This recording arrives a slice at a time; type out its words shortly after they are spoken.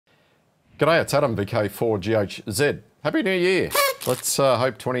G'day, it's Adam, VK4GHZ. Happy New Year. Let's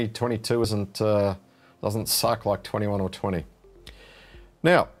hope 2022 doesn't suck like 21 or 20.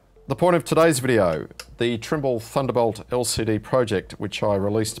 Now, the point of today's video, the Trimble Thunderbolt LCD project, which I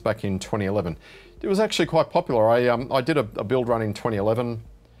released back in 2011. It was actually quite popular. I did a build run in 2011,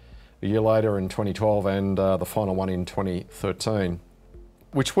 a year later in 2012, and the final one in 2013,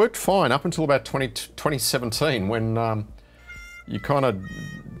 which worked fine up until about 2017 when you kind of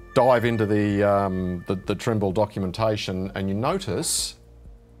dive into the Trimble documentation and you notice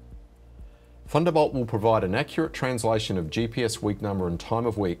Thunderbolt will provide an accurate translation of GPS week number and time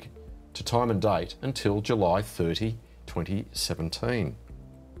of week to time and date until July 30, 2017.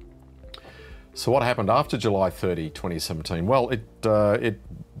 So what happened after July 30, 2017? Well, it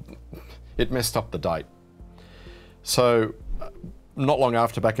messed up the date. So not long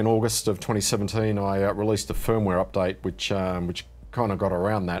after, back in August of 2017, I released a firmware update which kind of got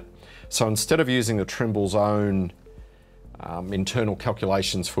around that. So instead of using the Trimble's own internal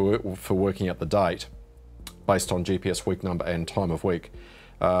calculations for working out the date based on GPS week number and time of week,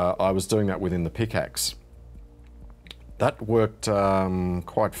 I was doing that within the pickaxe. That worked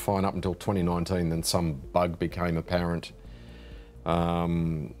quite fine up until 2019, then some bug became apparent.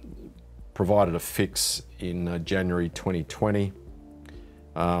 Provided a fix in January 2020.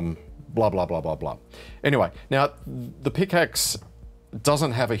 Blah, blah, blah, blah, blah. Anyway, now the pickaxe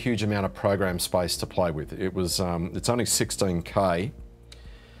doesn't have a huge amount of program space to play with. It's only 16K,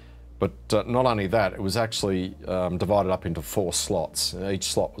 but not only that, it was actually divided up into 4 slots.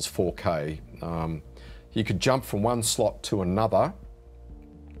 Each slot was 4K. You could jump from one slot to another,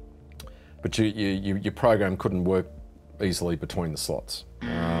 but your program couldn't work easily between the slots.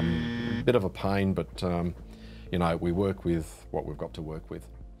 Bit of a pain, but you know, we work with what we've got to work with.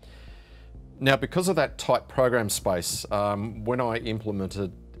 Now, because of that tight program space, when I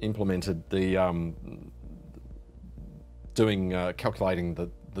implemented the calculating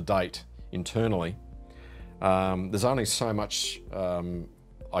the date internally, there's only so much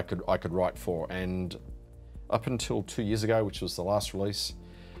I could write for, and up until 2 years ago, which was the last release,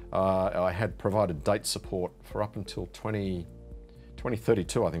 I had provided date support for up until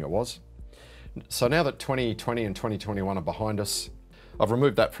 2032, I think it was. So now that 2020 and 2021 are behind us, I've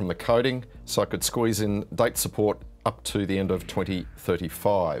removed that from the coding so I could squeeze in date support up to the end of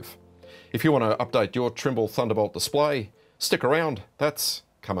 2035. If you want to update your Trimble Thunderbolt display, stick around, that's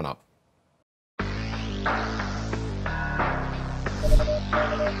coming up.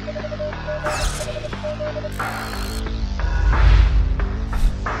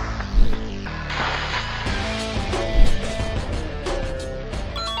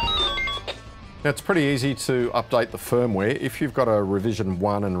 Now, it's pretty easy to update the firmware. If you've got a revision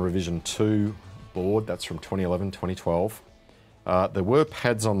 1 and revision 2 board, that's from 2011, 2012, there were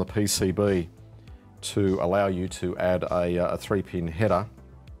pads on the PCB to allow you to add a 3-pin header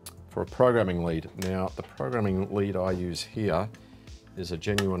for a programming lead. Now, the programming lead I use here is a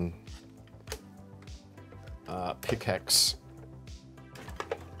genuine pickaxe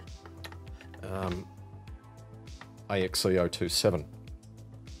AXE027.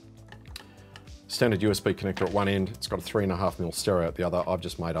 Standard USB connector at one end, it's got a 3.5mm stereo at the other. I've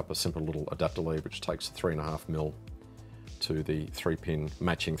just made up a simple little adapter lead which takes the 3.5mm to the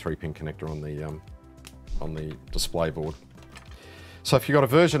matching 3-pin connector on the display board. So if you've got a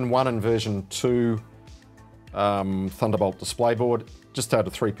version 1 and version 2 Thunderbolt display board, just add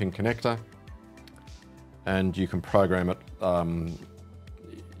a 3-pin connector and you can program it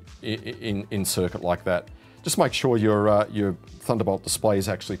in circuit like that. Just make sure your Thunderbolt display is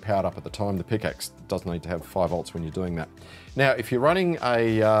actually powered up at the time. The pickaxe does need to have 5 volts when you're doing that. Now, if you're running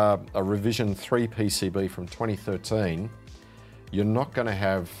a revision 3 PCB from 2013, you're not going to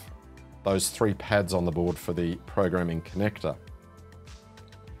have those 3 pads on the board for the programming connector.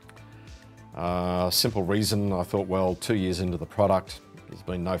 Simple reason, I thought, well, 2 years into the product, there's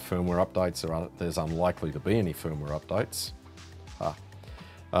been no firmware updates. There's unlikely to be any firmware updates.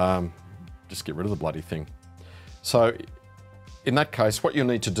 Just get rid of the bloody thing. So in that case, what you'll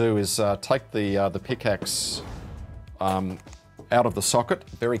need to do is take the pickaxe out of the socket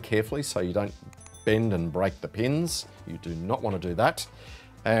very carefully so you don't bend and break the pins. You do not want to do that.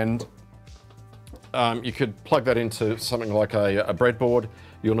 And you could plug that into something like a breadboard.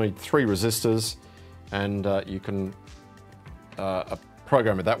 You'll need 3 resistors, and you can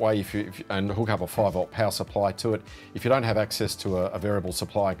program it that way and hook up a 5-volt power supply to it. If you don't have access to a variable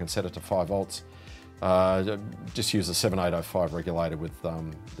supply and can set it to 5 volts, just use a 7805 regulator with the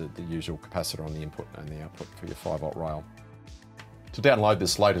usual capacitor on the input and the output for your 5-volt rail. To download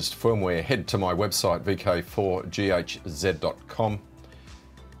this latest firmware, head to my website vk4ghz.com.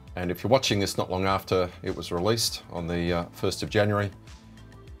 And if you're watching this not long after it was released on the 1st of January,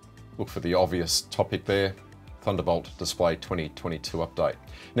 look for the obvious topic there, Thunderbolt Display 2022 update.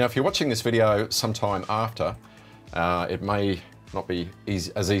 Now, if you're watching this video sometime after, it may not be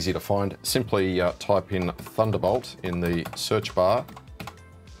as easy to find. Simply type in Thunderbolt in the search bar,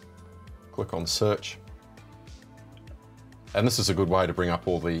 click on search, and this is a good way to bring up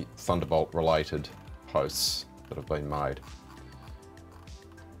all the Thunderbolt related posts that have been made.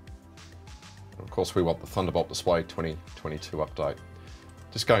 And of course, we want the Thunderbolt Display 2022 update.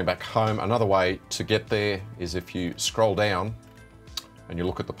 Just going back home, another way to get there is if you scroll down and you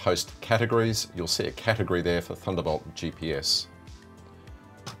look at the post categories, you'll see a category there for Thunderbolt GPS.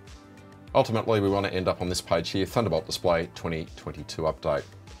 Ultimately, we want to end up on this page here, Thunderbolt Display 2022 update.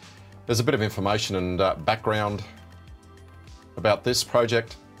 There's a bit of information and background about this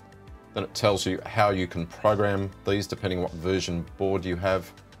project. Then it tells you how you can program these depending on what version board you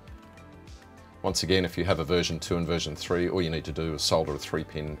have. Once again, if you have a version 2 and version 3, all you need to do is solder a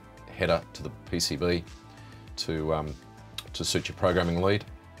 3-pin header to the PCB to suit your programming lead.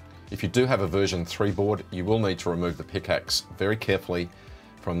 If you do have a version 3 board, you will need to remove the pickaxe very carefully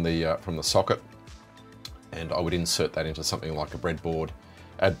from the socket, and I would insert that into something like a breadboard.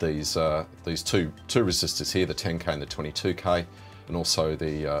 Add these two resistors here, the 10K and the 22K, and also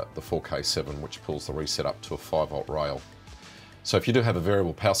the 4K7, which pulls the reset up to a 5-volt rail. So if you do have a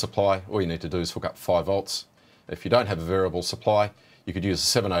variable power supply, all you need to do is hook up 5 volts. If you don't have a variable supply, you could use a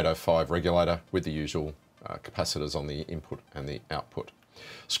 7805 regulator with the usual capacitors on the input and the output.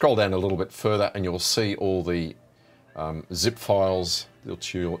 Scroll down a little bit further and you'll see all the zip files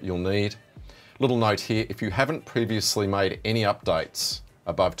that you'll need. Little note here, if you haven't previously made any updates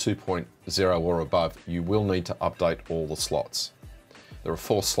above 2.0 or above, you will need to update all the slots. There are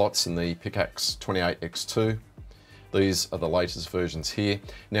 4 slots in the Pickaxe 28X2. These are the latest versions here.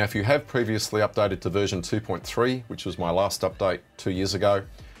 Now, if you have previously updated to version 2.3, which was my last update 2 years ago,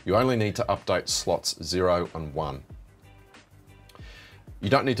 you only need to update slots 0 and 1. You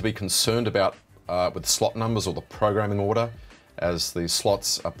don't need to be concerned about with slot numbers or the programming order, as the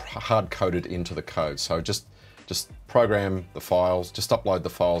slots are hard-coded into the code. So just program the files, just upload the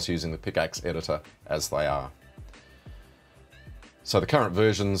files using the Pickaxe editor as they are. So the current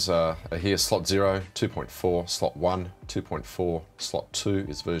versions are here, slot 0, 2.4, slot 1, 2.4, slot 2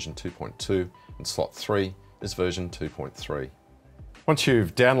 is version 2.2, and slot 3 is version 2.3. Once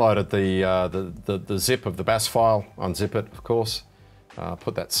you've downloaded the zip of the BAS file, unzip it, of course,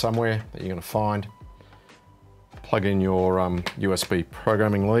 put that somewhere that you're going to find, plug in your USB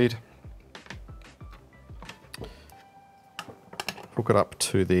programming lead, hook it up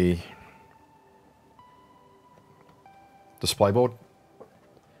to the display board.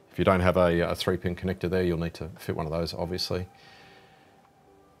 If you don't have a 3-pin connector there, you'll need to fit one of those, obviously.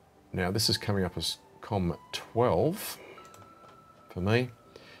 Now this is coming up as COM12 for me.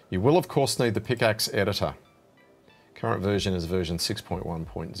 You will of course need the Pickaxe editor. Current version is version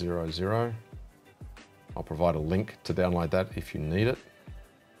 6.1.00. I'll provide a link to download that if you need it.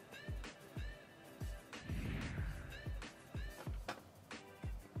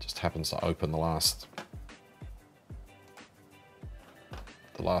 Just happens to open the last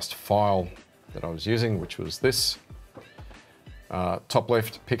file that I was using, which was this. Top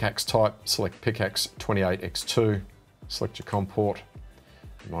left, Pickaxe type, select Pickaxe 28X2, select your COM port.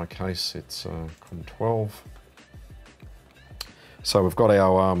 In my case, it's COM12. So we've got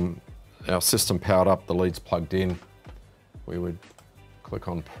our system powered up, the lead's plugged in. We would click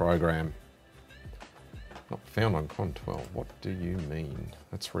on Program. Not found on COM12. What do you mean?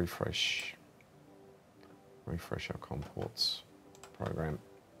 Let's refresh our COM ports. Program.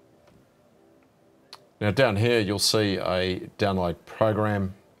 Now down here you'll see a download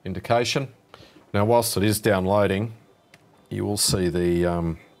program indication. Now whilst it is downloading, you will see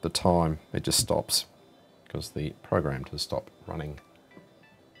the time. It just stops because the program has stopped running.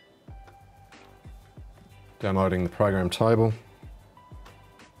 Downloading the program table.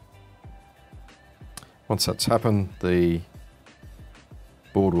 Once that's happened, the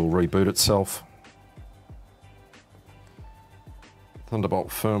board will reboot itself. Thunderbolt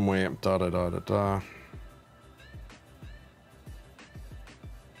firmware, da-da-da-da-da.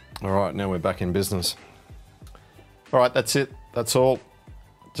 All right, now we're back in business. All right, that's it. That's all.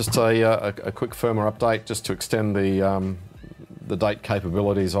 Just a quick firmware update just to extend the date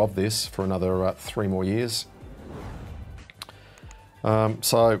capabilities of this for another 3 more years.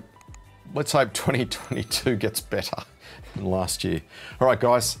 So let's hope 2022 gets better than last year. All right,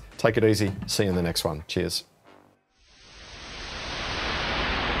 guys, take it easy. See you in the next one. Cheers.